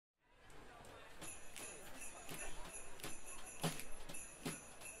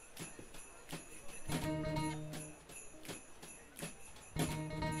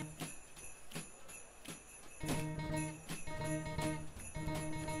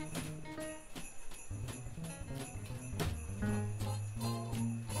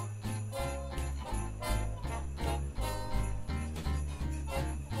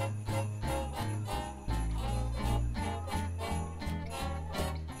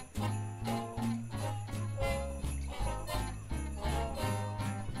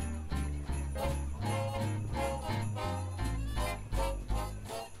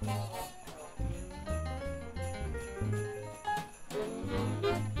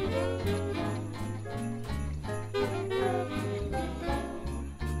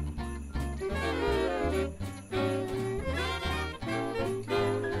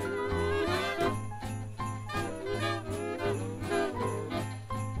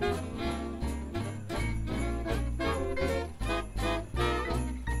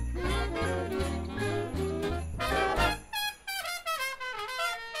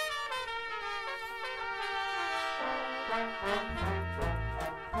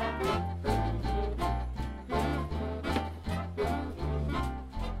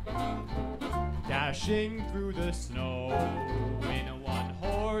dashing through the snow in a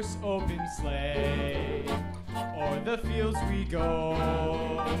one-horse open sleigh. O'er the fields we go,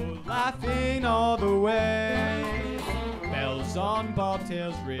 laughing all the way. Bells on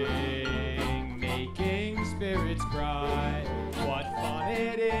bobtails ring, making spirits bright. What fun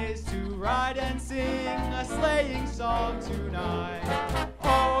it is to ride and sing a sleighing song tonight.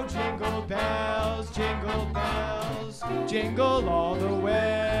 Oh, jingle bells, jingle all the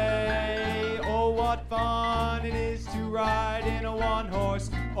way. Oh, what fun it is to ride in a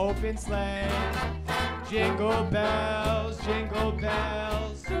one-horse open sleigh. Jingle bells,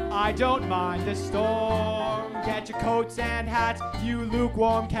 I don't mind the storm. Get your coats and hats, you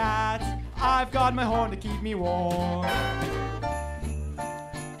lukewarm cats. I've got my horn to keep me warm.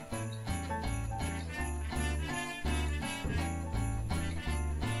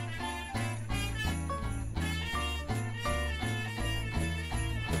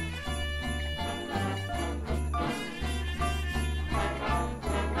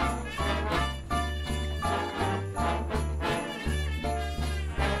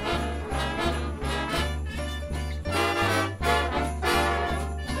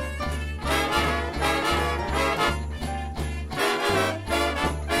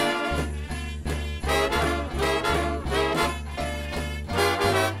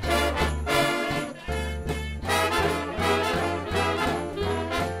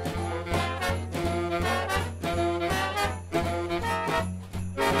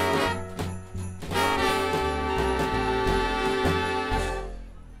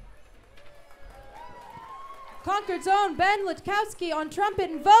 Concord's own Ben Lyczkowski on trumpet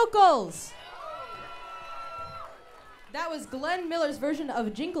and vocals. That was Glenn Miller's version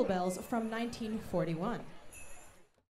of Jingle Bells from 1941.